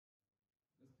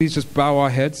Please just bow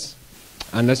our heads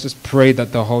and let's just pray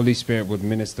that the Holy Spirit would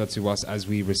minister to us as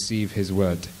we receive his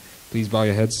word. Please bow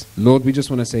your heads. Lord, we just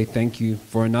want to say thank you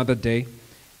for another day,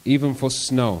 even for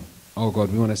snow. Oh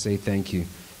God, we want to say thank you.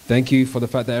 Thank you for the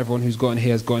fact that everyone who's gotten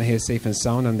here has gotten here safe and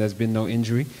sound and there's been no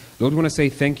injury. Lord, we want to say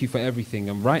thank you for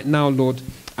everything. And right now, Lord,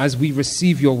 as we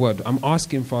receive your word, I'm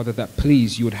asking, Father, that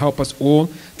please you would help us all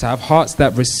to have hearts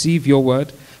that receive your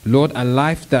word. Lord, a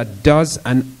life that does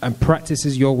and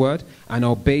practices your word and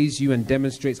obeys you and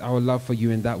demonstrates our love for you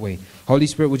in that way. Holy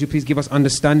Spirit, would you please give us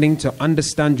understanding to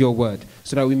understand your word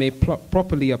so that we may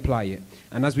properly apply it.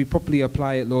 And as we properly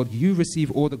apply it, Lord, you receive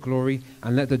all the glory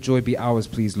and let the joy be ours,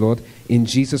 please, Lord. In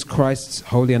Jesus Christ's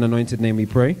holy and anointed name we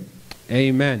pray.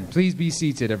 Amen. Please be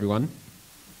seated, everyone.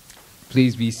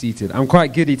 Please be seated. I'm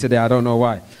quite giddy today. I don't know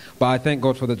why. But I thank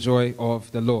God for the joy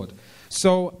of the Lord.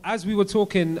 So as we were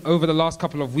talking over the last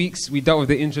couple of weeks, we dealt with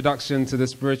the introduction to the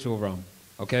spiritual realm.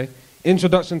 Okay?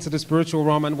 Introduction to the spiritual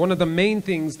realm. And one of the main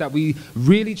things that we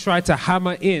really tried to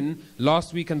hammer in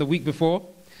last week and the week before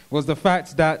was the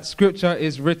fact that Scripture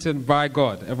is written by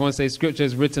God. Everyone say Scripture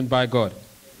is written by God.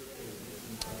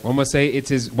 One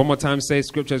more time say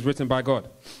Scripture is written by God.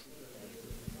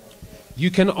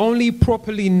 You can only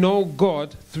properly know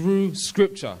God through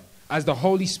Scripture, as the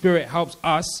Holy Spirit helps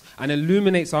us and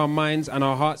illuminates our minds and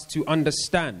our hearts to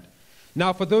understand.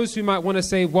 Now, for those who might want to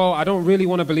say, well, I don't really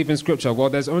want to believe in Scripture. Well,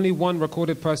 there's only one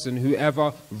recorded person who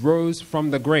ever rose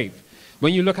from the grave.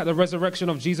 When you look at the resurrection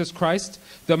of Jesus Christ,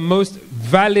 the most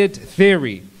valid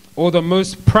theory or the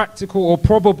most practical or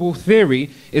probable theory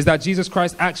is that Jesus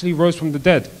Christ actually rose from the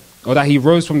dead, or that he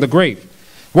rose from the grave.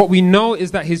 What we know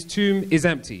is that his tomb is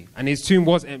empty, and his tomb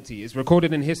was empty. It's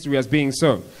recorded in history as being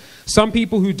so. Some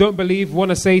people who don't believe want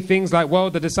to say things like, well,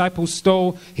 the disciples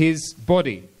stole his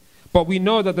body. But we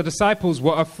know that the disciples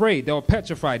were afraid. They were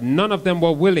petrified. None of them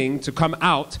were willing to come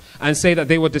out and say that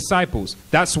they were disciples.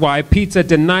 That's why Peter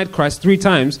denied Christ 3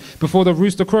 times before the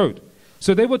rooster crowed.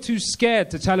 So they were too scared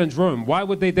to challenge Rome. Why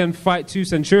would they then fight 2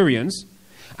 centurions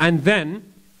and then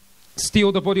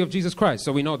steal the body of Jesus Christ?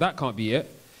 So we know that can't be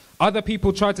it. Other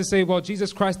people tried to say, well,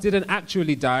 Jesus Christ didn't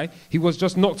actually die. He was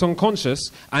just knocked unconscious.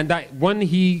 And that when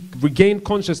he regained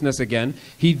consciousness again,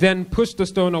 he then pushed the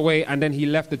stone away and then he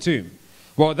left the tomb.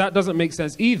 Well, that doesn't make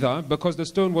sense either, because the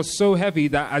stone was so heavy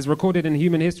that, as recorded in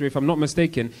human history, if I'm not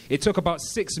mistaken, it took about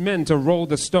 6 men to roll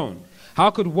the stone.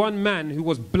 How could one man who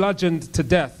was bludgeoned to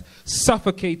death,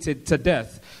 suffocated to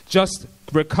death, just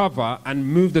recover and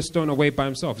move the stone away by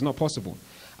himself? It's not possible.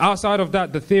 Outside of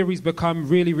that, the theories become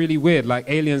really, really weird, like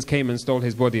aliens came and stole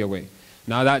his body away.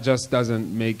 Now, that just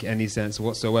doesn't make any sense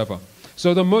whatsoever.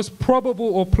 So the most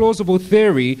probable or plausible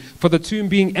theory for the tomb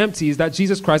being empty is that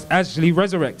Jesus Christ actually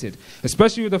resurrected,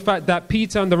 especially with the fact that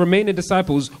Peter and the remaining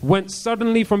disciples went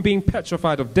suddenly from being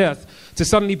petrified of death to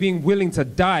suddenly being willing to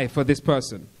die for this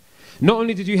person. Not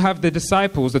only did you have the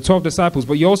disciples, the 12 disciples,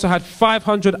 but you also had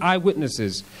 500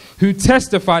 eyewitnesses who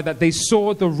testified that they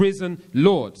saw the risen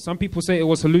Lord. Some people say it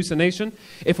was hallucination.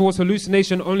 If it was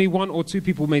hallucination, only 1 or 2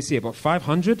 people may see it, but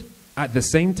 500 at the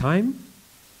same time?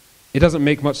 It doesn't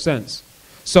make much sense.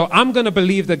 So I'm going to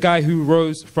believe the guy who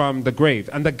rose from the grave.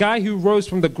 And the guy who rose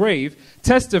from the grave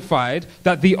testified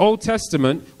that the Old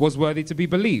Testament was worthy to be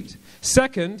believed.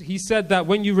 Second, he said that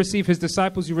when you receive his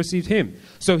disciples, you received him.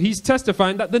 So he's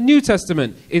testifying that the New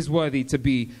Testament is worthy to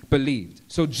be believed.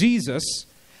 So Jesus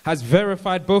has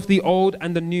verified both the Old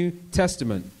and the New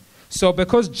Testament. So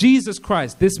because Jesus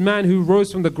Christ, this man who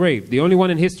rose from the grave, the only one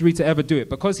in history to ever do it,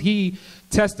 because he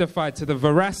testified to the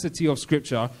veracity of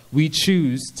Scripture, we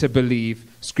choose to believe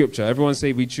Scripture. Everyone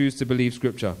say, we choose to believe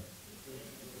Scripture.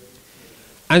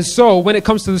 And so when it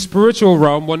comes to the spiritual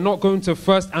realm, we're not going to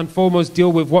first and foremost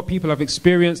deal with what people have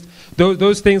experienced.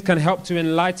 Those things can help to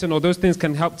enlighten, or those things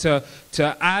can help to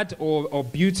add or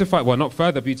beautify, well, not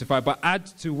further beautify, but add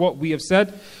to what we have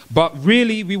said. But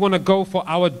really, we want to go for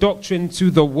our doctrine to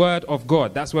the Word of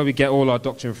God. That's where we get all our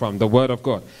doctrine from, the Word of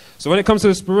God. So when it comes to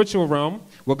the spiritual realm,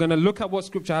 we're going to look at what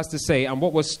Scripture has to say, and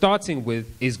what we're starting with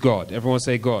is God. Everyone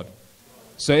say God.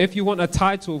 So if you want a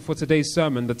title for today's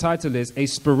sermon, the title is A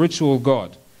Spiritual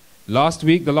God. Last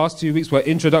week, the last 2 weeks were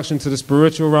Introduction to the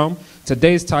Spiritual Realm.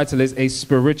 Today's title is A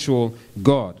Spiritual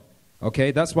God. Okay,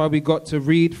 that's why we got to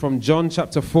read from John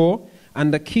chapter 4.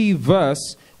 And the key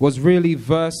verse was really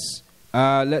verse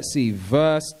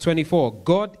 24.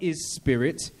 God is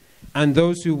spirit, and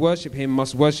those who worship him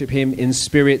must worship him in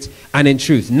spirit and in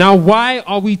truth. Now, why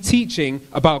are we teaching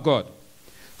about God?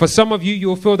 For some of you,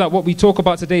 you'll feel that what we talk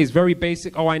about today is very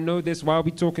basic. Oh, I know this. Why are we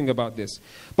talking about this?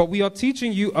 But we are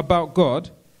teaching you about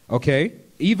God, okay,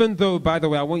 even though, by the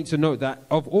way, I want you to note that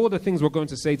of all the things we're going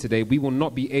to say today, we will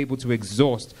not be able to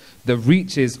exhaust the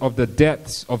reaches of the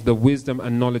depths of the wisdom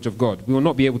and knowledge of God. We will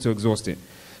not be able to exhaust it.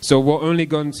 So we're only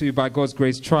going to, by God's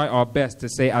grace, try our best to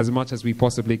say as much as we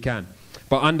possibly can.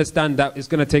 But understand that it's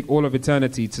going to take all of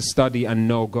eternity to study and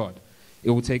know God. It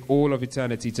will take all of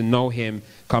eternity to know him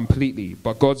completely.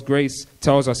 But God's grace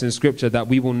tells us in Scripture that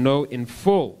we will know in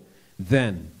full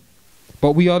then.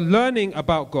 But we are learning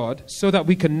about God so that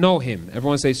we can know him.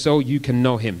 Everyone say, so you can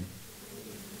know him.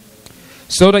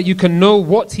 So that you can know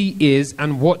what he is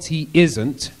and what he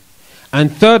isn't.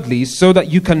 And thirdly, so that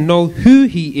you can know who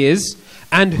he is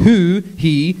and who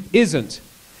he isn't.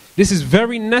 This is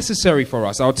very necessary for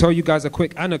us. I'll tell you guys a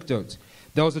quick anecdote.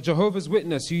 There was a Jehovah's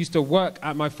Witness who used to work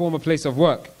at my former place of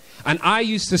work. And I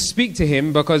used to speak to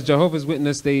him because Jehovah's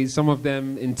Witness, some of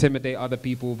them intimidate other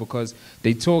people because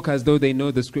they talk as though they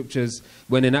know the scriptures,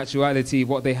 when in actuality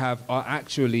what they have are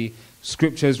actually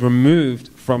scriptures removed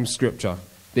from Scripture.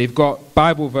 They've got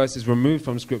Bible verses removed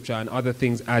from Scripture and other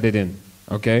things added in.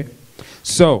 Okay?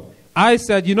 So I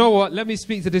said, you know what? Let me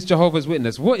speak to this Jehovah's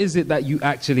Witness. What is it that you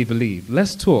actually believe?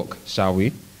 Let's talk, shall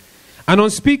we? And on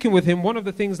speaking with him, one of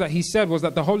the things that he said was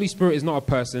that the Holy Spirit is not a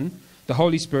person. The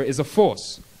Holy Spirit is a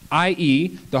force. I.e.,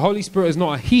 the Holy Spirit is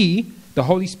not a he. The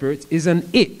Holy Spirit is an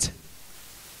it.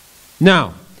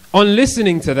 Now, on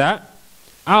listening to that,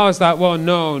 I was like, well,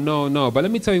 no. But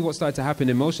let me tell you what started to happen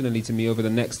emotionally to me over the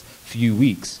next few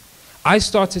weeks. I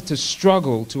started to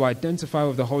struggle to identify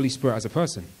with the Holy Spirit as a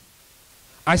person.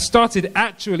 I started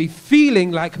actually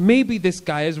feeling like maybe this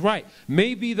guy is right.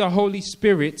 Maybe the Holy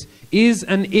Spirit is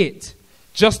an it.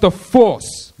 Just a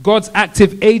force. God's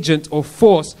active agent or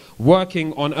force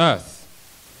working on earth.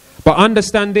 But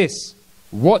understand this.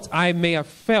 What I may have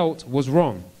felt was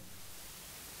wrong.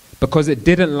 Because it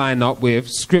didn't line up with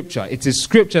Scripture. It is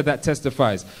Scripture that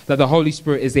testifies that the Holy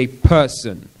Spirit is a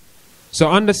person.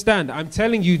 So understand, I'm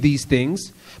telling you these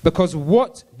things because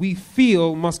what we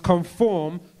feel must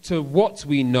conform to what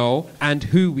we know and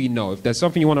who we know. If there's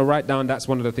something you want to write down, that's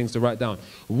one of the things to write down.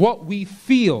 What we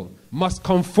feel must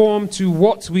conform to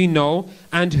what we know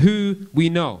and who we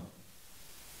know.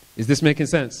 Is this making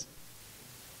sense?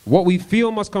 What we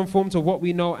feel must conform to what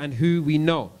we know and who we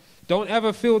know. Don't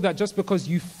ever feel that just because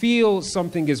you feel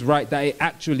something is right, that it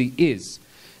actually is.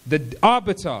 The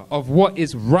arbiter of what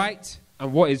is right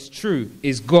and what is true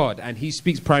is God, and he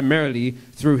speaks primarily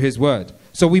through his word.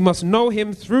 So we must know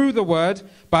him through the word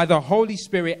by the Holy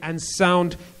Spirit and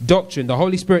sound doctrine. The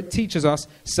Holy Spirit teaches us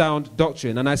sound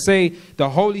doctrine. And I say the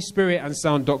Holy Spirit and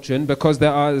sound doctrine because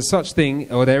there is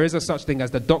a such thing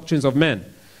as the doctrines of men.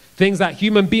 Things that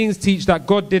human beings teach that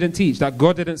God didn't teach, that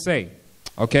God didn't say.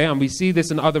 Okay, and we see this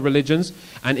in other religions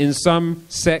and in some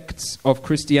sects of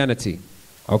Christianity.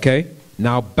 Okay,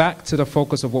 now back to the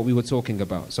focus of what we were talking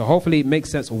about. So hopefully it makes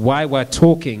sense why we're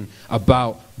talking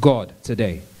about God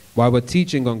today. Why we're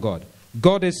teaching on God.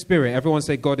 God is spirit. Everyone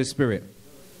say God is spirit.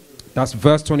 That's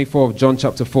verse 24 of John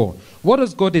chapter 4. What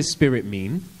does God is spirit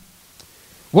mean?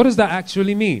 What does that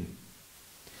actually mean?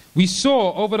 We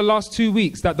saw over the last 2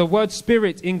 weeks that the word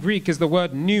spirit in Greek is the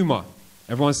word pneuma.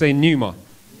 Everyone say pneuma.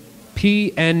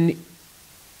 P-N-E-U-M-A,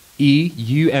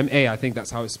 I think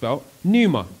that's how it's spelled.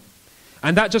 Pneuma.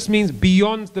 And that just means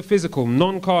beyond the physical,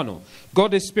 non-carnal.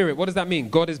 God is spirit. What does that mean?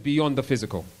 God is beyond the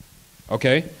physical.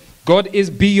 Okay? God is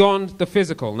beyond the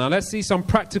physical. Now let's see some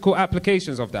practical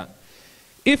applications of that.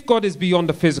 If God is beyond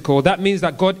the physical, that means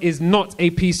that God is not a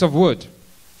piece of wood.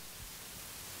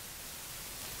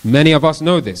 Many of us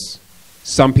know this.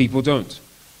 Some people don't.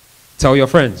 Tell your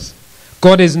friends.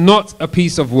 God is not a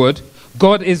piece of wood.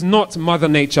 God is not Mother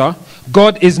Nature.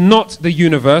 God is not the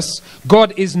universe.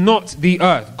 God is not the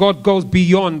earth. God goes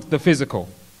beyond the physical.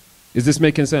 Is this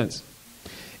making sense?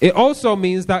 It also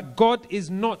means that God is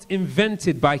not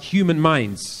invented by human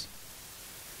minds.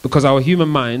 Because our human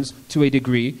minds, to a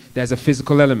degree, there's a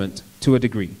physical element to a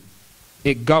degree.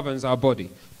 It governs our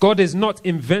body. God is not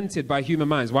invented by human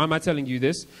minds. Why am I telling you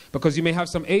this? Because you may have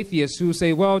some atheists who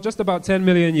say, well, just about 10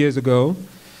 million years ago,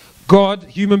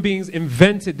 human beings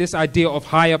invented this idea of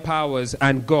higher powers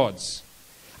and gods.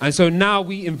 And so now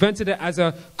we invented it as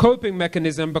a coping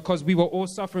mechanism because we were all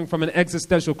suffering from an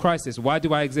existential crisis. Why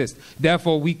do I exist?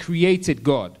 Therefore, we created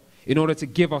God in order to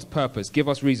give us purpose, give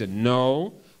us reason.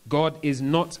 No, God is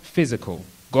not physical.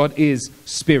 God is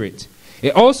spirit.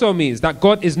 It also means that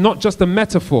God is not just a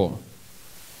metaphor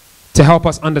to help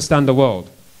us understand the world.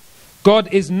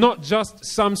 God is not just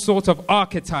some sort of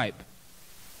archetype,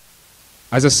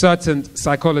 as a certain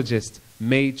psychologist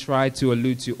may try to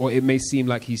allude to, or it may seem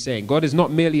like he's saying. God is not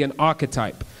merely an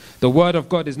archetype The word of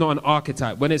God is not an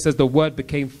archetype. When it says the word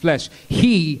became flesh,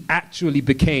 he actually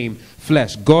became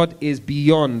flesh. God is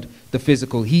beyond the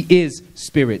physical. He is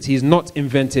spirit. He is not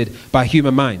invented by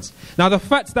human minds. Now, the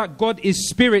fact that God is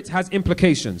spirit has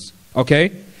implications,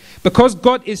 okay? Because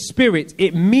God is spirit,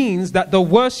 it means that the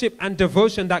worship and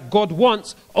devotion that God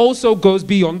wants also goes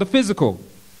beyond the physical.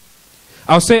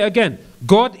 I'll say it again.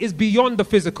 God is beyond the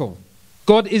physical.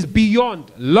 God is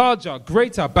beyond, larger,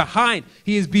 greater, behind.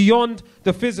 He is beyond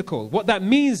the physical. What that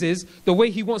means is the way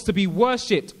he wants to be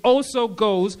worshipped also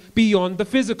goes beyond the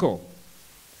physical.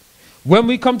 When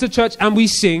we come to church and we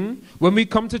sing, when we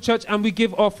come to church and we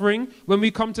give offering, when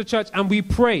we come to church and we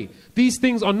pray, these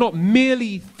things are not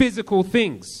merely physical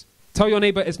things. Tell your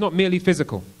neighbor it's not merely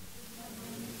physical.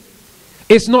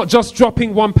 It's not just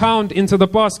dropping £1 into the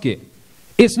basket.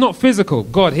 It's not physical.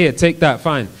 God, here, take that,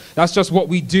 fine. That's just what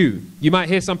we do. You might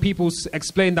hear some people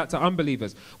explain that to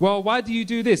unbelievers. Well, why do you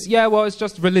do this? Yeah, well, it's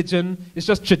just religion. It's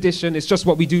just tradition. It's just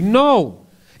what we do. No,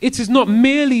 it is not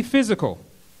merely physical.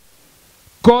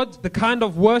 God, the kind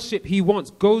of worship he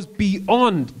wants, goes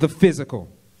beyond the physical.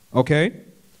 Okay?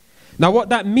 Now,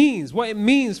 what it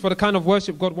means for the kind of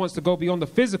worship God wants to go beyond the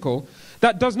physical,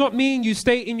 that does not mean you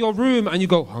stay in your room and you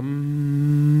go,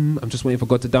 I'm just waiting for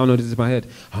God to download it into my head.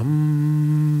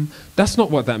 That's not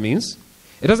what that means.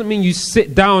 It doesn't mean you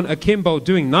sit down akimbo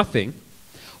doing nothing.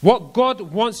 What God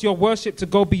wants your worship to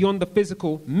go beyond the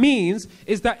physical means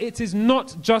is that it is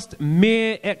not just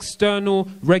mere external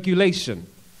regulation.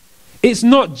 It's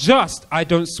not just, I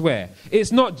don't swear.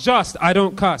 It's not just, I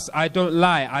don't cuss, I don't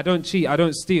lie, I don't cheat, I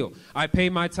don't steal. I pay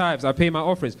my tithes, I pay my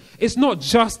offerings. It's not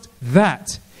just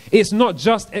that. It's not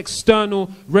just external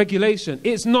regulation.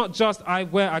 It's not just,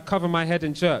 I cover my head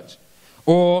in church.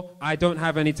 Or, I don't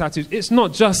have any tattoos. It's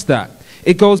not just that.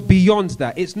 It goes beyond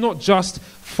that. It's not just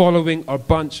following a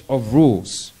bunch of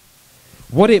rules.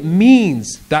 What it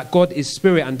means that God is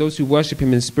spirit and those who worship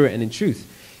him in spirit and in truth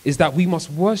is that we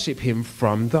must worship him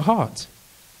from the heart.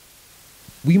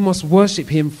 We must worship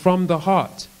him from the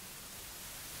heart.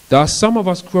 There are some of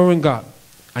us growing up,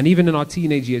 and even in our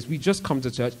teenage years, we just come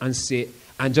to church and sit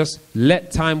and just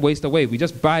let time waste away. We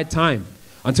just buy time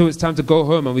until it's time to go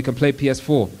home and we can play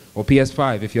PS4 or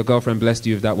PS5 if your girlfriend blessed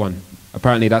you with that one.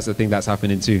 Apparently that's the thing that's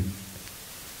happening too.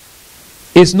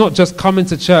 It's not just coming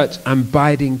to church and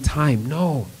biding time.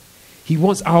 No. He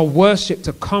wants our worship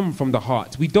to come from the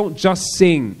heart. We don't just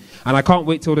sing, and I can't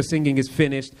wait till the singing is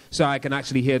finished so I can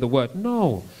actually hear the word.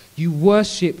 No, you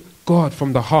worship God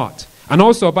from the heart. And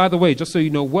also, by the way, just so you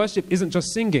know, worship isn't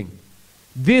just singing.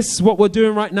 This, what we're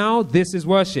doing right now, this is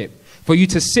worship. For you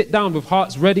to sit down with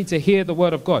hearts ready to hear the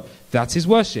word of God, that is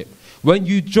worship. When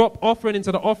you drop offering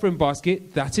into the offering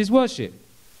basket, that is worship.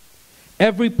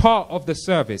 Every part of the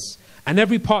service, and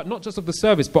every part not just of the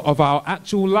service, but of our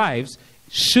actual lives,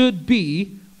 should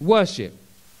be worship.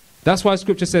 That's why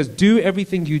scripture says, do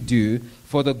everything you do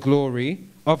for the glory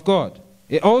of God.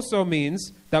 It also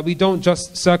means that we don't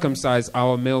just circumcise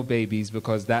our male babies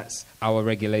because that's our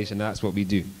regulation, that's what we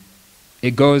do.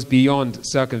 It goes beyond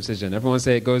circumcision. Everyone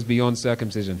say it goes beyond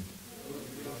circumcision.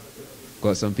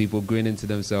 Got some people grinning to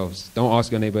themselves. Don't ask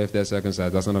your neighbor if they're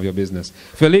circumcised. That's none of your business.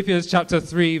 Philippians chapter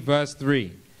 3, verse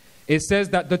 3. It says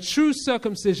that the true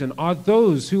circumcision are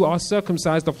those who are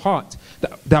circumcised of heart,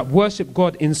 that worship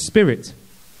God in spirit.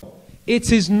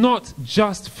 It is not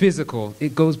just physical.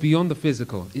 It goes beyond the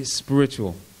physical. It's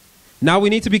spiritual. Now we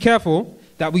need to be careful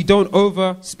that we don't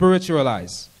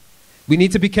over-spiritualize. We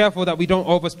need to be careful that we don't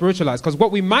over-spiritualize. Because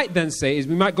what we might then say is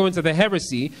we might go into the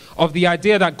heresy of the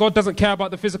idea that God doesn't care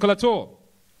about the physical at all.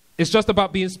 It's just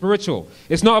about being spiritual.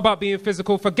 It's not about being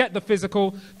physical. Forget the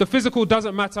physical. The physical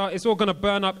doesn't matter. It's all going to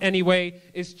burn up anyway.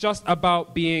 It's just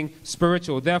about being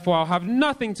spiritual. Therefore, I'll have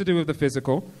nothing to do with the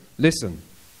physical. Listen.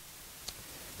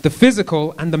 The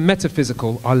physical and the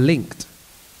metaphysical are linked.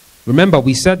 Remember,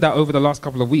 we said that over the last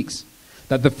couple of weeks,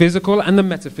 that the physical and the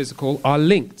metaphysical are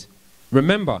linked.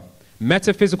 Remember,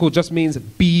 metaphysical just means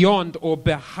beyond or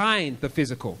behind the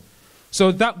physical.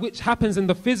 So that which happens in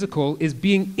the physical is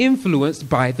being influenced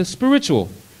by the spiritual.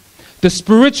 The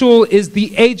spiritual is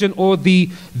the agent or the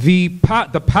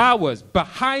powers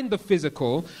behind the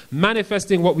physical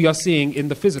manifesting what we are seeing in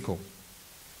the physical.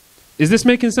 Is this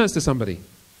making sense to somebody?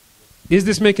 Is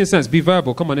this making sense? Be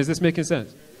verbal. Come on, is this making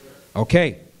sense?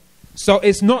 Okay. So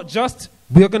it's not just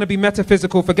we're going to be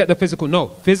metaphysical, forget the physical. No,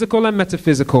 physical and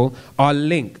metaphysical are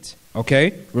linked.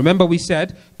 Okay? Remember we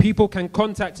said people can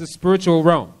contact the spiritual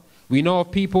realm. We know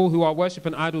of people who are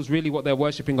worshipping idols. Really what they're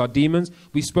worshipping are demons.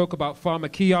 We spoke about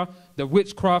pharmakia, the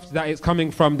witchcraft that is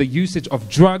coming from the usage of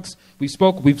drugs. We've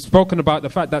spoken about the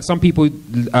fact that some people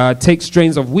take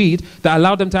strains of weed that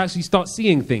allow them to actually start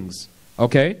seeing things.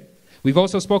 Okay? We've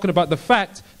also spoken about the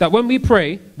fact that when we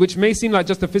pray, which may seem like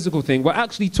just a physical thing, we're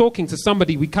actually talking to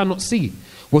somebody we cannot see.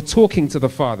 We're talking to the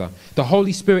Father. The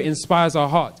Holy Spirit inspires our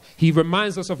heart. He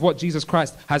reminds us of what Jesus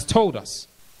Christ has told us.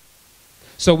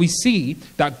 So we see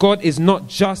that God is not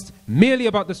just merely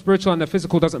about the spiritual and the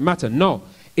physical doesn't matter. No,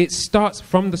 it starts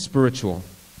from the spiritual.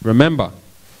 Remember,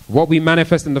 what we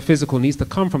manifest in the physical needs to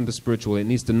come from the spiritual. It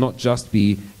needs to not just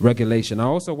be regulation. I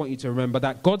also want you to remember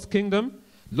that God's kingdom,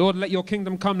 Lord, let your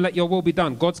kingdom come, let your will be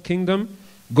done. God's kingdom.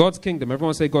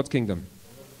 Everyone say God's kingdom.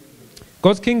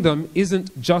 God's kingdom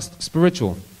isn't just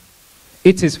spiritual.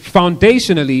 It is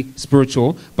foundationally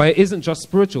spiritual, but it isn't just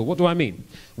spiritual. What do I mean?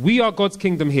 We are God's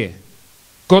kingdom here.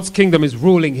 God's kingdom is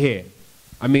ruling here.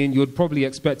 I mean, you'd probably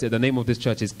expect it. The name of this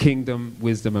church is Kingdom,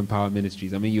 Wisdom, and Power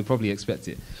Ministries. I mean, you'd probably expect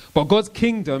it. But God's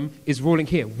kingdom is ruling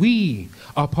here. We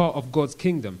are part of God's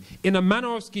kingdom. In a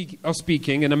manner of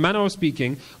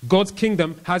speaking, God's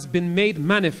kingdom has been made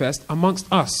manifest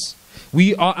amongst us.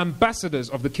 We are ambassadors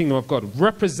of the kingdom of God,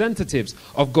 representatives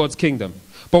of God's kingdom.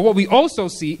 But what we also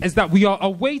see is that we are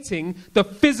awaiting the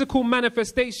physical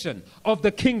manifestation of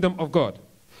the kingdom of God.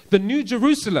 The New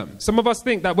Jerusalem. Some of us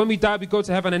think that when we die, we go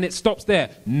to heaven and it stops there.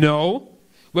 No.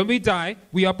 When we die,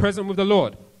 we are present with the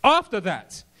Lord. After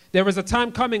that, there is a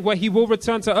time coming where he will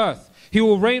return to earth. He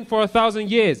will reign for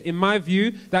 1,000 years. In my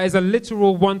view, that is a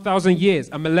literal 1,000 years,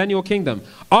 a millennial kingdom.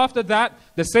 After that,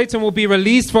 the Satan will be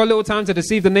released for a little time to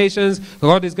deceive the nations.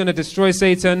 God is going to destroy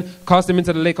Satan, cast him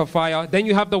into the lake of fire. Then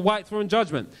you have the white throne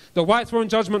judgment. The white throne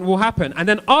judgment will happen. And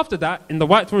then after that, in the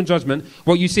white throne judgment,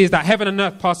 what you see is that heaven and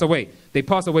earth pass away. They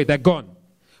pass away, they're gone.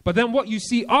 But then what you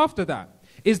see after that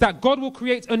is that God will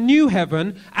create a new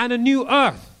heaven and a new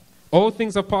earth. All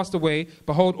things have passed away.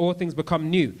 Behold, all things become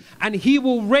new. And he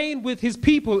will reign with his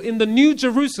people in the New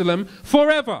Jerusalem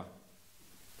forever.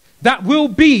 That will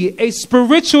be a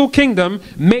spiritual kingdom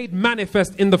made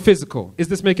manifest in the physical. Is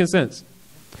this making sense?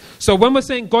 So when we're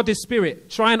saying God is spirit,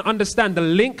 try and understand the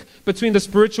link between the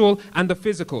spiritual and the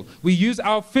physical. We use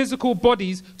our physical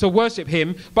bodies to worship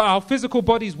him, but our physical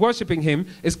bodies worshiping him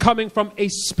is coming from a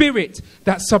spirit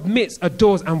that submits,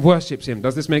 adores, and worships him.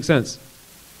 Does this make sense?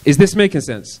 Is this making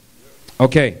sense?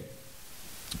 Okay.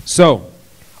 So,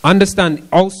 understand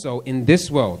also in this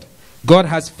world, God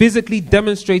has physically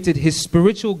demonstrated his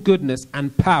spiritual goodness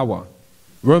and power.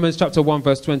 Romans chapter 1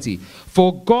 verse 20.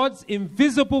 For God's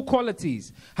invisible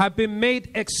qualities have been made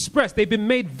express. They've been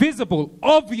made visible,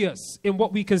 obvious in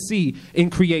what we can see in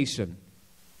creation.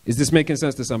 Is this making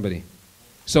sense to somebody?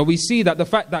 So we see that the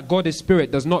fact that God is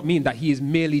spirit does not mean that he is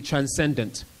merely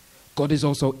transcendent. God is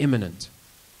also immanent.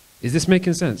 Is this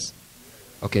making sense?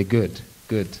 Okay, good.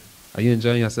 Are you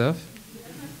enjoying yourself?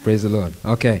 Praise the Lord.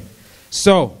 Okay.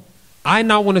 So, I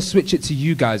now want to switch it to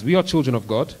you guys. We are children of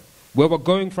God. Where we're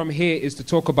going from here is to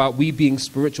talk about we being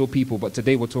spiritual people, but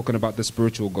today we're talking about the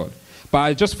spiritual God. But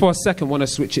I just for a second want to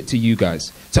switch it to you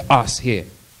guys, to us here.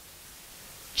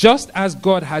 Just as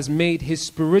God has made his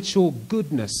spiritual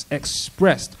goodness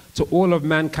expressed to all of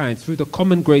mankind through the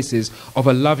common graces of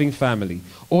a loving family,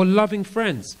 or loving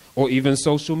friends, or even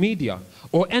social media,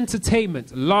 or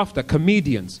entertainment, laughter,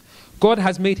 comedians, God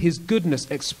has made his goodness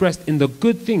expressed in the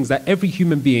good things that every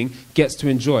human being gets to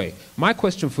enjoy. My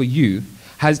question for you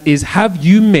is, have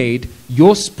you made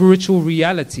your spiritual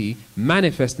reality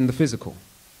manifest in the physical?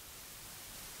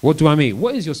 What do I mean?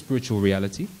 What is your spiritual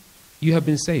reality? You have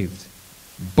been saved,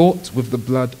 bought with the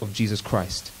blood of Jesus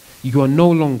Christ. You are no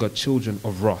longer children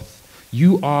of wrath.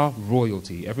 You are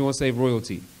royalty. Everyone say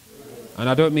royalty. And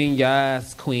I don't mean,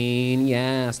 yes, queen,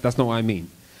 yes. That's not what I mean.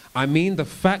 I mean the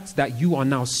fact that you are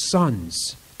now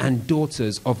sons and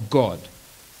daughters of God.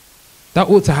 That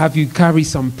ought to have you carry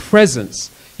some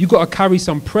presence. You got to carry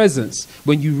some presence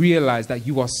when you realize that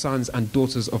you are sons and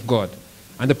daughters of God.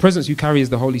 And the presence you carry is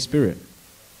the Holy Spirit.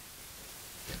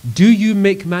 Do you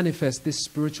make manifest this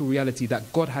spiritual reality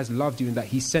that God has loved you and that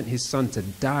he sent his son to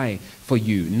die for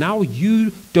you? Now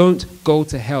you don't go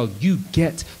to hell. You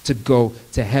get to go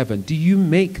to heaven. Do you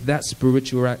make that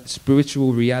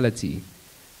spiritual reality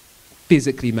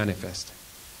physically manifest?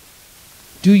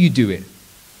 Do you do it?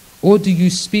 Or do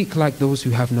you speak like those who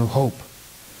have no hope?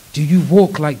 Do you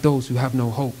walk like those who have no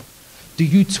hope? Do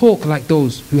you talk like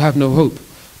those who have no hope?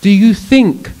 Do you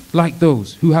think like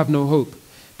those who have no hope?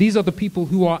 These are the people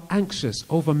who are anxious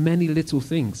over many little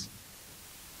things.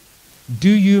 Do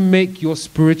you make your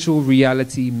spiritual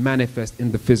reality manifest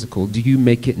in the physical? Do you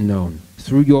make it known?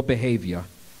 Through your behavior,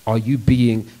 are you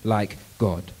being like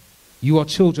God? You are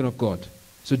children of God.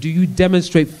 So do you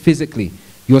demonstrate physically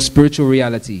your spiritual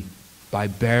reality by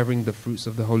bearing the fruits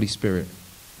of the Holy Spirit?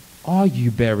 Are you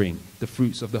bearing the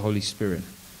fruits of the Holy Spirit?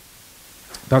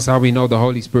 That's how we know the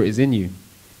Holy Spirit is in you.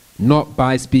 Not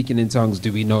by speaking in tongues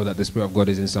do we know that the Spirit of God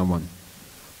is in someone,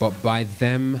 but by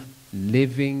them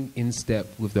living in step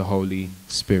with the Holy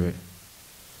Spirit.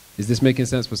 Is this making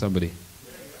sense for somebody?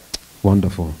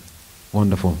 Wonderful.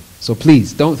 Wonderful. So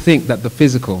please don't think that the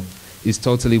physical is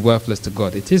totally worthless to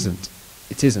God. It isn't.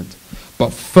 It isn't.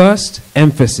 But first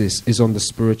emphasis is on the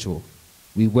spiritual.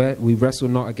 We wrestle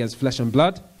not against flesh and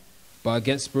blood, but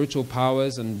against spiritual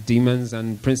powers and demons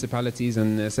and principalities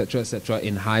and etc.,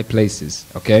 in high places.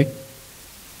 Okay?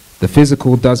 The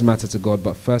physical does matter to God,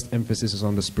 but first emphasis is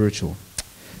on the spiritual.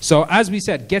 So as we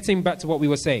said, getting back to what we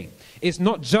were saying, it's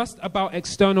not just about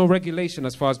external regulation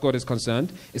as far as God is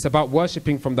concerned. It's about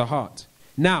worshipping from the heart.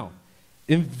 Now,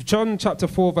 in John chapter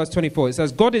 4, verse 24, it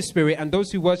says, God is spirit, and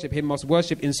those who worship him must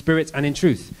worship in spirit and in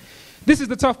truth. This is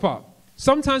the tough part.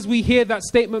 Sometimes we hear that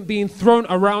statement being thrown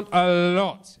around a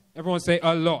lot. Everyone say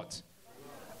a lot.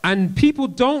 And people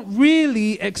don't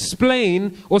really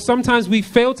explain, or sometimes we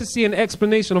fail to see an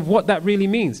explanation of what that really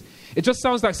means. It just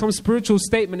sounds like some spiritual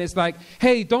statement. It's like,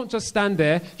 hey, don't just stand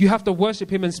there. You have to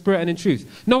worship him in spirit and in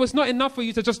truth. No, it's not enough for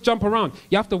you to just jump around.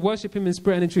 You have to worship him in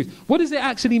spirit and in truth. What does it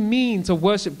actually mean to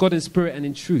worship God in spirit and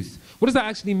in truth? What does that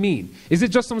actually mean? Is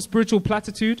it just some spiritual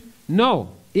platitude? No,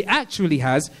 it actually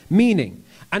has meaning.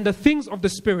 And the things of the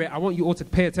Spirit, I want you all to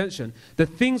pay attention. The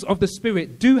things of the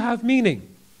Spirit do have meaning.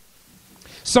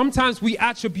 Sometimes we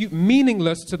attribute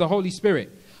meaningless to the Holy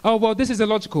Spirit. Oh, well, this is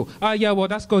illogical. Yeah, well,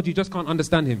 that's God. You just can't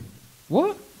understand him.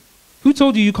 What? Who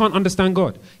told you can't understand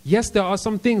God? Yes, there are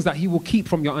some things that he will keep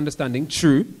from your understanding,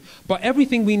 true. But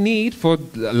everything we need for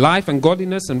life and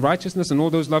godliness and righteousness and all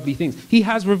those lovely things, he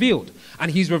has revealed.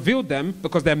 And he's revealed them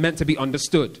because they're meant to be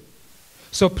understood.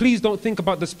 So please don't think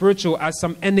about the spiritual as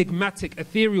some enigmatic,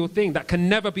 ethereal thing that can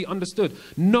never be understood.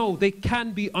 No, they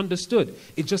can be understood.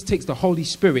 It just takes the Holy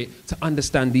Spirit to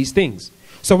understand these things.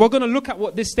 So we're going to look at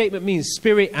what this statement means,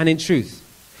 spirit and in truth.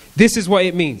 This is what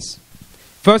it means.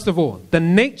 First of all, the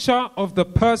nature of the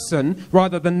person,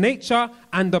 rather the nature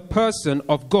and the person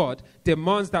of God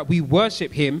demands that we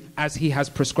worship him as he has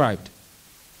prescribed.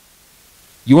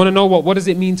 You want to know what does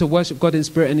it mean to worship God in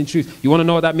spirit and in truth? You want to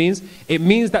know what that means? It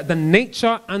means that the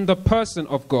nature and the person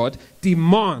of God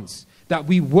demands that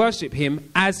we worship him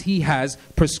as he has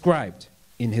prescribed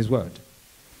in his word.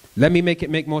 Let me make it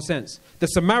make more sense. The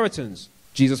Samaritans,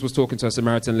 Jesus was talking to a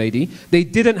Samaritan lady, they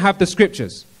didn't have the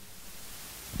scriptures.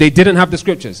 They didn't have the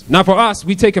scriptures. Now for us,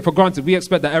 we take it for granted. We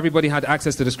expect that everybody had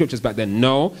access to the scriptures back then.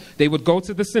 No, they would go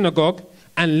to the synagogue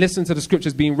and listen to the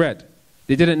scriptures being read.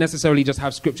 They didn't necessarily just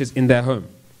have scriptures in their home,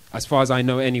 as far as I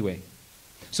know anyway.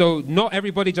 So not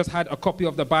everybody just had a copy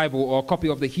of the Bible or a copy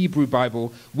of the Hebrew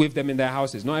Bible with them in their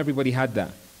houses. Not everybody had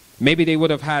that. Maybe they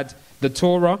would have had the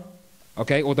Torah,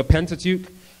 okay, or the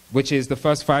Pentateuch, which is the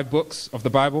first 5 books of the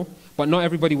Bible. But not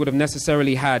everybody would have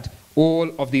necessarily had all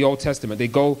of the Old Testament. They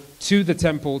go to the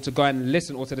temple to go and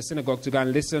listen, or to the synagogue to go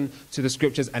and listen to the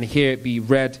scriptures and hear it be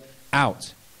read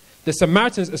out. The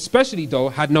Samaritans especially, though,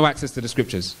 had no access to the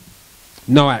scriptures.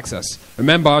 No access.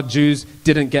 Remember, Jews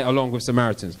didn't get along with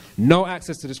Samaritans. No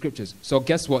access to the scriptures. So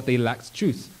guess what? They lacked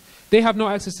truth. They have no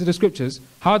access to the scriptures.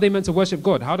 How are they meant to worship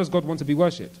God? How does God want to be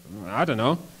worshipped? I don't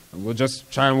know. We'll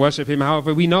just try and worship him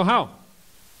however we know how.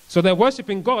 So they're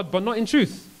worshiping God, but not in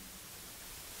truth.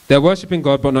 They're worshiping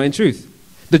God, but not in truth.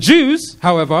 The Jews,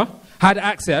 however, had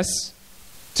access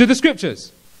to the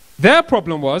scriptures. Their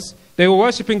problem was they were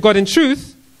worshiping God in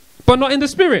truth, but not in the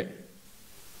spirit.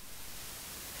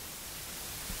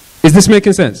 Is this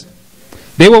making sense?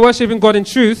 They were worshiping God in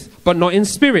truth, but not in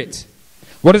spirit.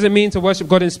 What does it mean to worship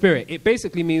God in spirit? It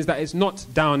basically means that it's not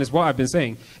down, is what I've been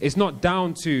saying. It's not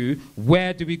down to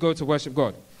where do we go to worship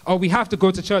God. Oh, we have to go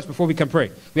to church before we can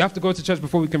pray. We have to go to church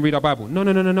before we can read our Bible.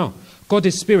 No. God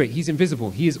is spirit. He's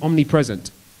invisible. He is omnipresent.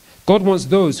 God wants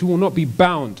those who will not be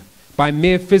bound by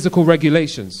mere physical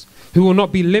regulations, who will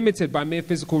not be limited by mere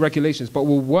physical regulations, but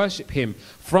will worship him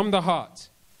from the heart.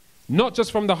 Not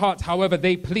just from the heart, however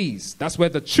they please. That's where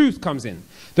the truth comes in.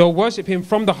 They'll worship him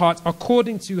from the heart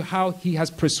according to how he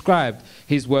has prescribed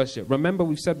his worship. Remember,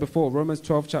 we've said before, Romans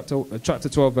 12, chapter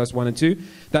 12, verse 1 and 2,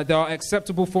 that there are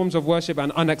acceptable forms of worship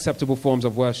and unacceptable forms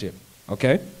of worship.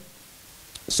 Okay?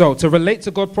 So, to relate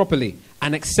to God properly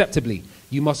and acceptably,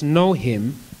 you must know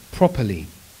him properly.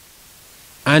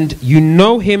 And you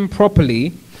know him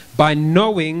properly by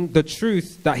knowing the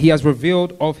truth that he has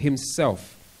revealed of himself.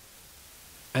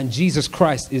 And Jesus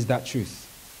Christ is that truth.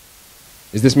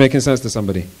 Is this making sense to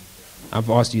somebody? I've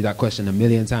asked you that question a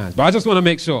million times, but I just want to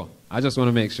make sure.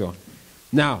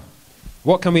 Now,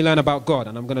 what can we learn about God?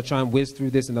 And I'm going to try and whiz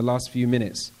through this in the last few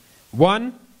minutes.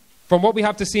 1, from what we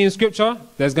have to see in Scripture,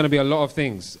 there's going to be a lot of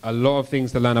things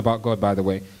to learn about God, by the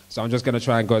way. So I'm just going to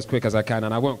try and go as quick as I can,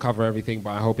 and I won't cover everything,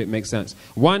 but I hope it makes sense.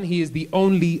 One, he is the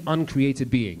only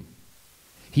uncreated being.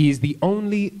 He is the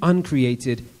only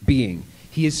uncreated being.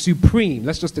 He is supreme.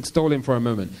 Let's just extol him for a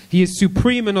moment. He is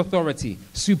supreme in authority,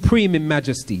 supreme in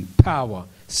majesty, power,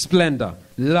 splendor,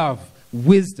 love,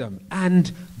 wisdom, and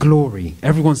glory.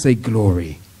 Everyone say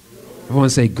glory. Everyone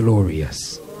say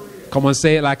glorious. Come on,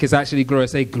 say it like it's actually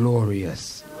glorious. Say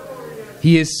glorious.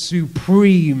 He is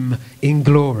supreme in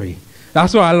glory.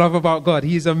 That's what I love about God.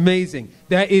 He is amazing.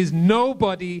 There is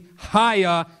nobody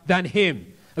higher than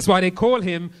him. That's why they call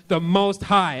him the Most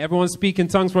High. Everyone speak in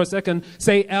tongues for a second.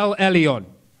 Say El Elyon.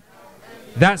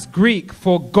 That's Greek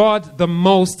for God the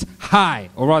Most High.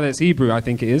 Or rather, it's Hebrew, I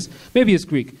think it is. Maybe it's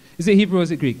Greek. Is it Hebrew or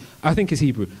is it Greek? I think it's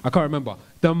Hebrew. I can't remember.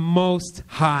 The Most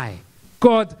High.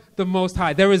 God the Most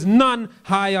High. There is none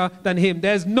higher than him.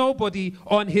 There's nobody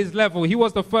on his level. He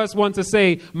was the first one to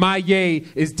say, my yea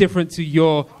is different to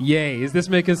your yea. Is this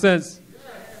making sense?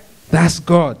 That's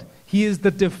God. He is the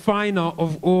definer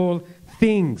of all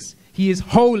things. He is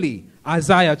holy.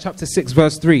 Isaiah chapter 6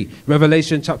 verse 3.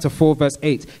 Revelation chapter 4 verse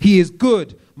 8. He is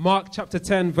good. Mark chapter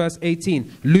 10 verse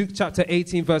 18. Luke chapter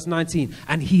 18 verse 19.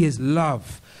 And he is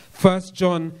love. 1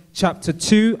 John chapter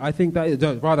 2, I think that is,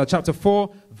 rather chapter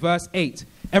 4 verse 8.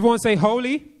 Everyone say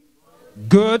holy,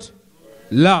 good,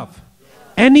 love.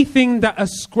 Anything that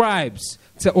ascribes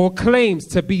to or claims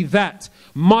to be that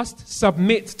must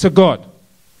submit to God.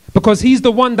 Because he's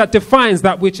the one that defines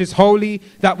that which is holy,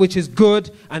 that which is good,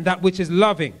 and that which is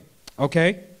loving.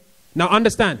 Okay? Now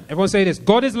understand. Everyone say this.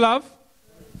 God is love,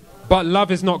 but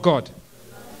love is not God.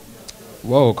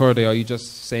 Whoa, Korede, are you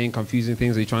just saying confusing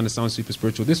things? Are you trying to sound super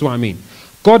spiritual? This is what I mean.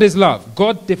 God is love.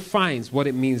 God defines what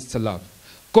it means to love.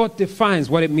 God defines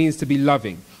what it means to be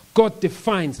loving. God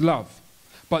defines love.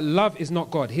 But love is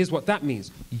not God. Here's what that means.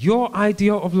 Your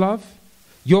idea of love,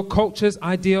 your culture's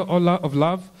idea of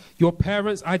love, your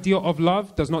parents' idea of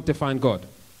love does not define God.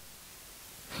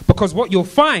 Because what you'll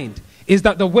find is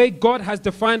that the way God has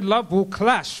defined love will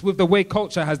clash with the way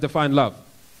culture has defined love.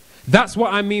 That's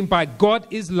what I mean by God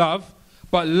is love,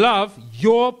 but love,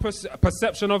 your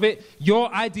perception of it,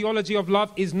 your ideology of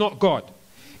love is not God.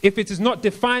 If it is not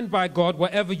defined by God,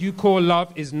 whatever you call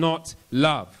love is not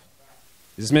love.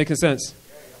 Is this making sense?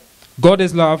 God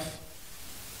is love,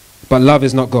 but love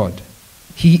is not God.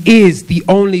 He is the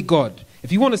only God.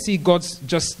 If you want to see God's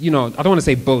just, I don't want to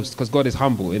say boast because God is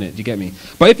humble, innit? Do you get me?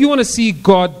 But if you want to see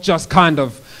God just kind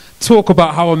of talk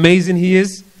about how amazing he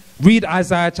is, read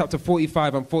Isaiah chapter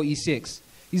 45 and 46.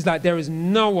 He's like, there is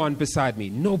no one beside me.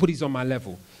 Nobody's on my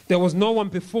level. There was no one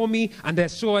before me, and they're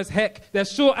sure as heck, they're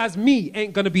sure as me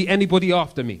ain't going to be anybody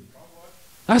after me.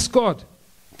 That's God.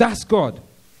 That's God.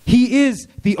 He is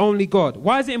the only God.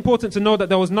 Why is it important to know that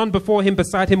there was none before him,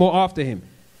 beside him, or after him?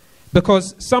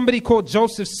 Because somebody called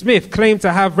Joseph Smith claimed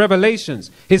to have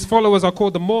revelations. His followers are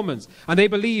called the Mormons. And they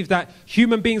believe that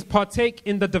human beings partake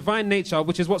in the divine nature,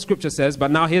 which is what Scripture says.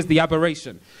 But now here's the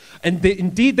aberration. And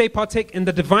indeed they partake in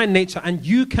the divine nature, and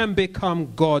you can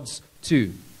become gods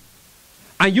too.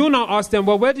 And you'll now ask them,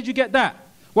 well, where did you get that?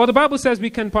 Well, the Bible says we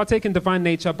can partake in divine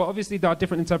nature, but obviously there are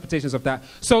different interpretations of that.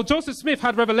 So Joseph Smith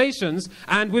had revelations,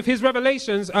 and with his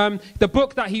revelations, the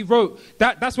book that he wrote,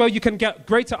 that's where you can get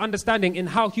greater understanding in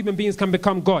how human beings can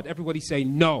become God. Everybody say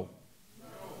no. No.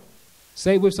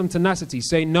 Say it with some tenacity.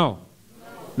 Say no. No.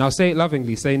 Now say it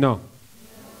lovingly. Say no. No.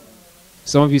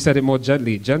 Some of you said it more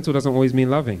gently. Gentle doesn't always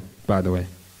mean loving, by the way.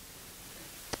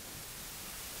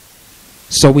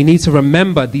 So we need to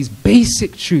remember these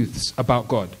basic truths about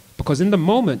God. Because in the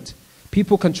moment,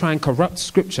 people can try and corrupt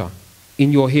Scripture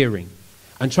in your hearing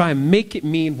and try and make it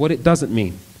mean what it doesn't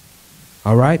mean.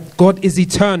 All right? God is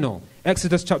eternal.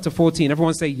 Exodus chapter 14.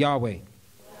 Everyone say Yahweh.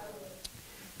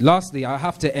 Lastly, I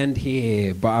have to end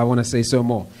here, but I want to say so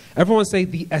more. Everyone say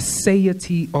the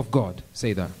aseity of God.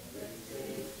 Say that.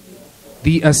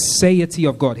 The aseity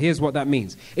of God. Here's what that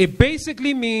means. It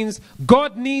basically means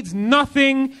God needs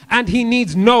nothing and he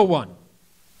needs no one.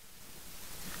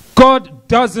 God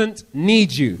doesn't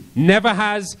need you. Never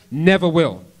has, never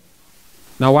will.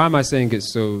 Now, why am I saying it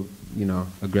so,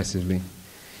 aggressively?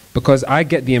 Because I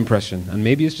get the impression, and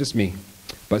maybe it's just me,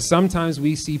 but sometimes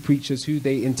we see preachers who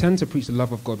they intend to preach the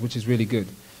love of God, which is really good.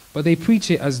 But they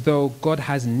preach it as though God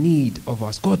has need of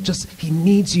us. God he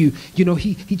needs you.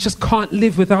 He just can't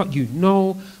live without you.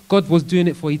 No, God was doing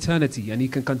it for eternity, and he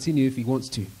can continue if he wants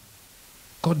to.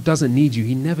 God doesn't need you.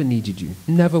 He never needed you.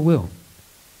 Never will.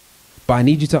 But I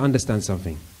need you to understand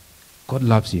something. God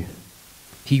loves you.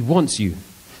 He wants you.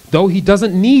 Though he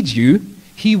doesn't need you,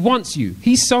 he wants you.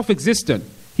 He's self-existent.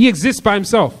 He exists by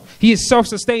himself. He is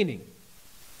self-sustaining.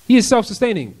 He is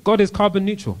self-sustaining. God is carbon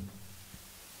neutral.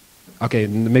 Okay,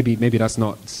 maybe that's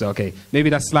not so. Okay, maybe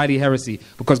that's slightly heresy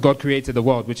because God created the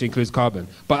world, which includes carbon.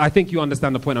 But I think you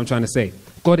understand the point I'm trying to say.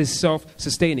 God is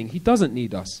self-sustaining. He doesn't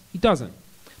need us. He doesn't.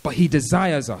 But he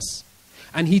desires us.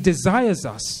 And he desires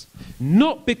us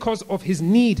not because of his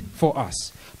need for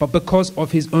us, but because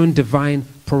of his own divine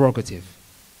prerogative.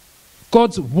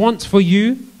 God's want for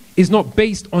you is not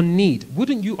based on need.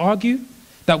 Wouldn't you argue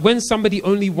that when somebody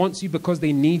only wants you because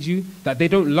they need you, that they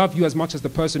don't love you as much as the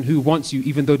person who wants you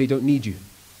even though they don't need you?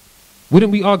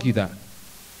 Wouldn't we argue that?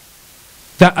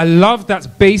 That a love that's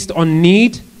based on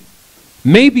need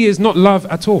maybe is not love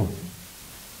at all.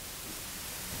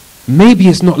 Maybe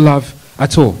it's not love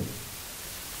at all.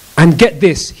 And get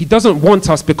this, he doesn't want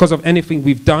us because of anything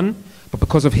we've done, but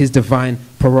because of his divine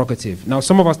prerogative. Now,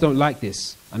 some of us don't like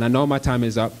this, and I know my time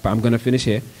is up, but I'm going to finish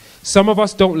here. Some of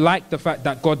us don't like the fact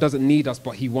that God doesn't need us,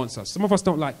 but he wants us. Some of us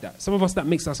don't like that. Some of us, that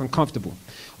makes us uncomfortable.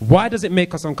 Why does it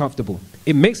make us uncomfortable?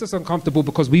 It makes us uncomfortable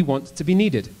because we want to be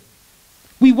needed.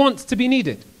 We want to be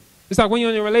needed. It's like when you're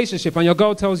in a relationship and your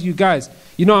girl tells you, guys,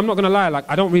 you know, I'm not going to lie, like,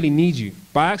 I don't really need you,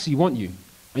 but I actually want you.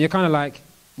 And you're kind of like,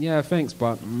 yeah, thanks,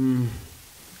 but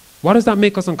why does that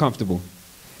make us uncomfortable?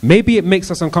 Maybe it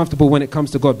makes us uncomfortable when it comes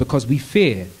to God because we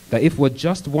fear that if we're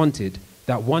just wanted,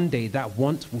 that one day that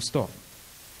want will stop.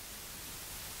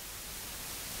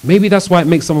 Maybe that's why it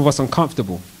makes some of us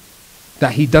uncomfortable,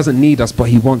 that he doesn't need us, but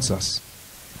he wants us.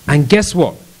 And guess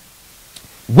what?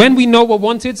 When we know we're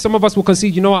wanted, some of us will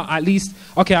concede, you know what, at least,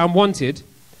 okay, I'm wanted,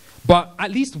 but at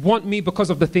least want me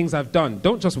because of the things I've done.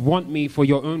 Don't just want me for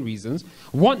your own reasons.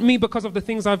 Want me because of the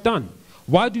things I've done.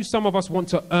 Why do some of us want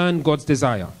to earn God's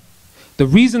desire? The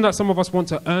reason that some of us want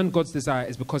to earn God's desire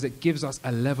is because it gives us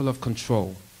a level of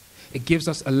control. It gives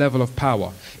us a level of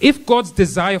power. If God's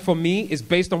desire for me is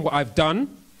based on what I've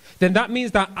done, then that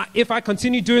means that if I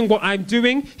continue doing what I'm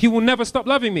doing, he will never stop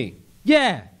loving me.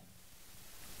 Yeah.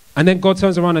 And then God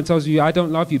turns around and tells you, I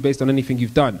don't love you based on anything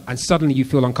you've done. And suddenly you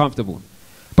feel uncomfortable.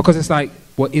 Because it's like,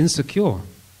 we're insecure.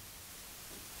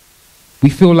 We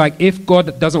feel like if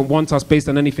God doesn't want us based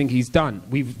on anything he's done,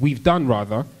 we've done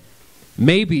rather,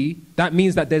 maybe that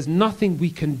means that there's nothing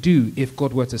we can do if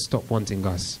God were to stop wanting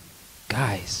us.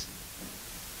 Guys.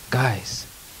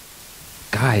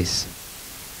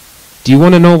 Do you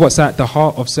want to know what's at the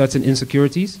heart of certain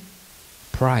insecurities?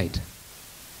 Pride.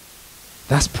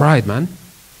 That's pride, man.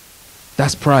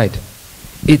 That's pride.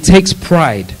 It takes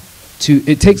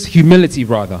humility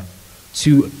rather,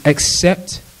 to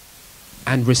accept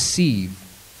and receive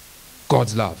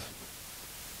God's love.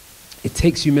 It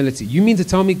takes humility. You mean to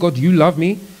tell me, God, you love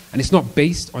me, and it's not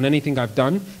based on anything I've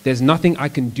done? There's nothing I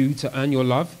can do to earn your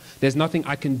love? There's nothing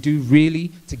I can do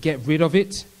really to get rid of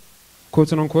it?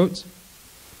 Quote and unquote.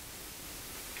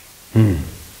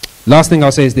 Last thing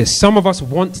I'll say is this. Some of us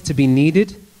want to be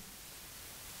needed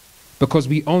because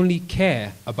we only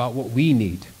care about what we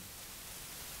need.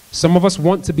 Some of us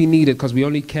want to be needed because we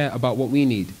only care about what we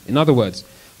need. In other words,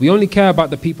 we only care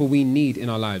about the people we need in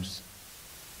our lives.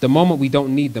 The moment we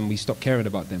don't need them, we stop caring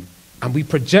about them. And we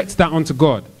project that onto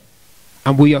God.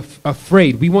 And we are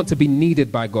afraid. We want to be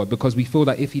needed by God because we feel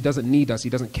that if he doesn't need us, he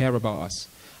doesn't care about us.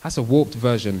 That's a warped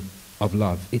version of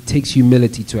love. It takes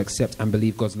humility to accept and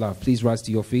believe God's love. Please rise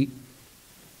to your feet.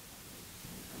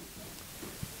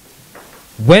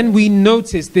 When we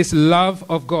notice this love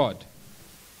of God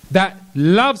that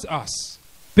loves us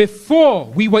before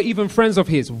we were even friends of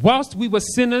his, whilst we were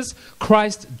sinners,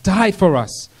 Christ died for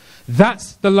us.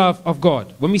 That's the love of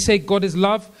God. When we say God is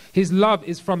love, his love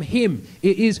is from him.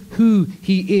 It is who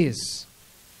he is.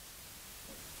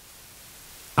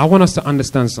 I want us to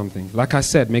understand something. Like I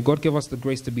said, may God give us the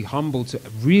grace to be humble, to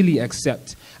really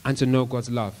accept and to know God's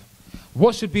love.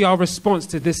 What should be our response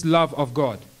to this love of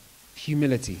God?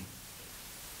 Humility.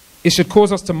 It should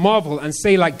cause us to marvel and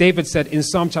say, like David said in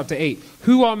Psalm chapter 8,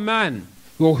 who are man?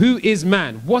 Or who is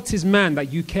man? What is man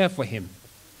that you care for him?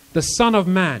 The Son of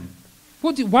Man.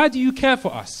 Why do you care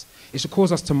for us? It should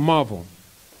cause us to marvel.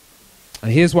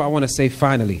 And here's what I want to say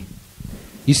finally.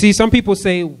 You see, some people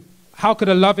say, how could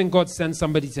a loving God send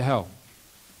somebody to hell?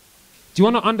 Do you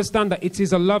want to understand that it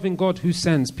is a loving God who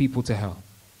sends people to hell?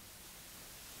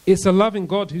 It's a loving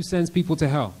God who sends people to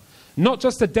hell. Not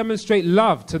just to demonstrate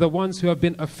love to the ones who have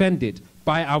been offended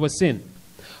by our sin,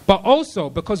 but also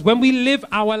because when we live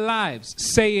our lives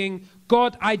saying,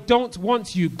 God, I don't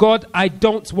want you. God, I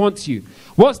don't want you.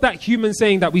 What's that human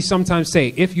saying that we sometimes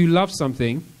say? If you love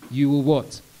something, you will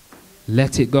what?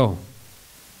 Let it go.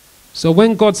 So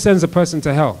when God sends a person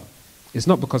to hell, it's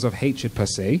not because of hatred per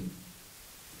se.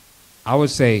 I would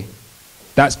say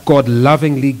that's God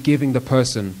lovingly giving the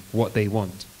person what they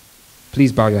want.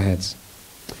 Please bow your heads.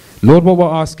 Lord, what we're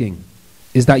asking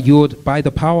is that you would, by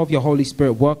the power of your Holy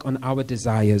Spirit, work on our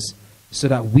desires so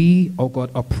that we, oh God,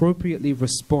 appropriately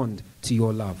respond to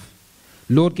your love.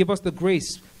 Lord, give us the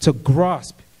grace to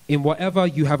grasp in whatever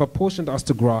you have apportioned us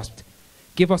to grasp.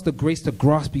 Give us the grace to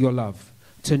grasp your love,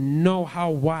 to know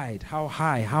how wide, how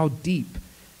high, how deep,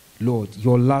 Lord,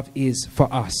 your love is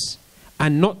for us.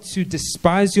 And not to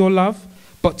despise your love,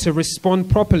 but to respond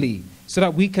properly so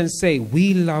that we can say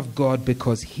we love God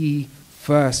because he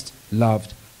first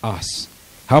loved us.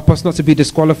 Help us not to be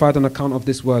disqualified on account of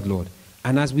this word, Lord.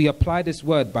 And as we apply this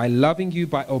word by loving you,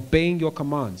 by obeying your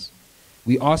commands,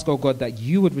 we ask, oh God, that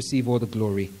you would receive all the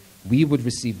glory, we would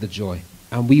receive the joy,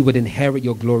 and we would inherit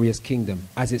your glorious kingdom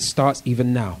as it starts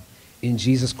even now. In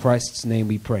Jesus Christ's name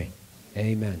we pray.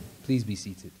 Amen. Please be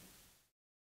seated.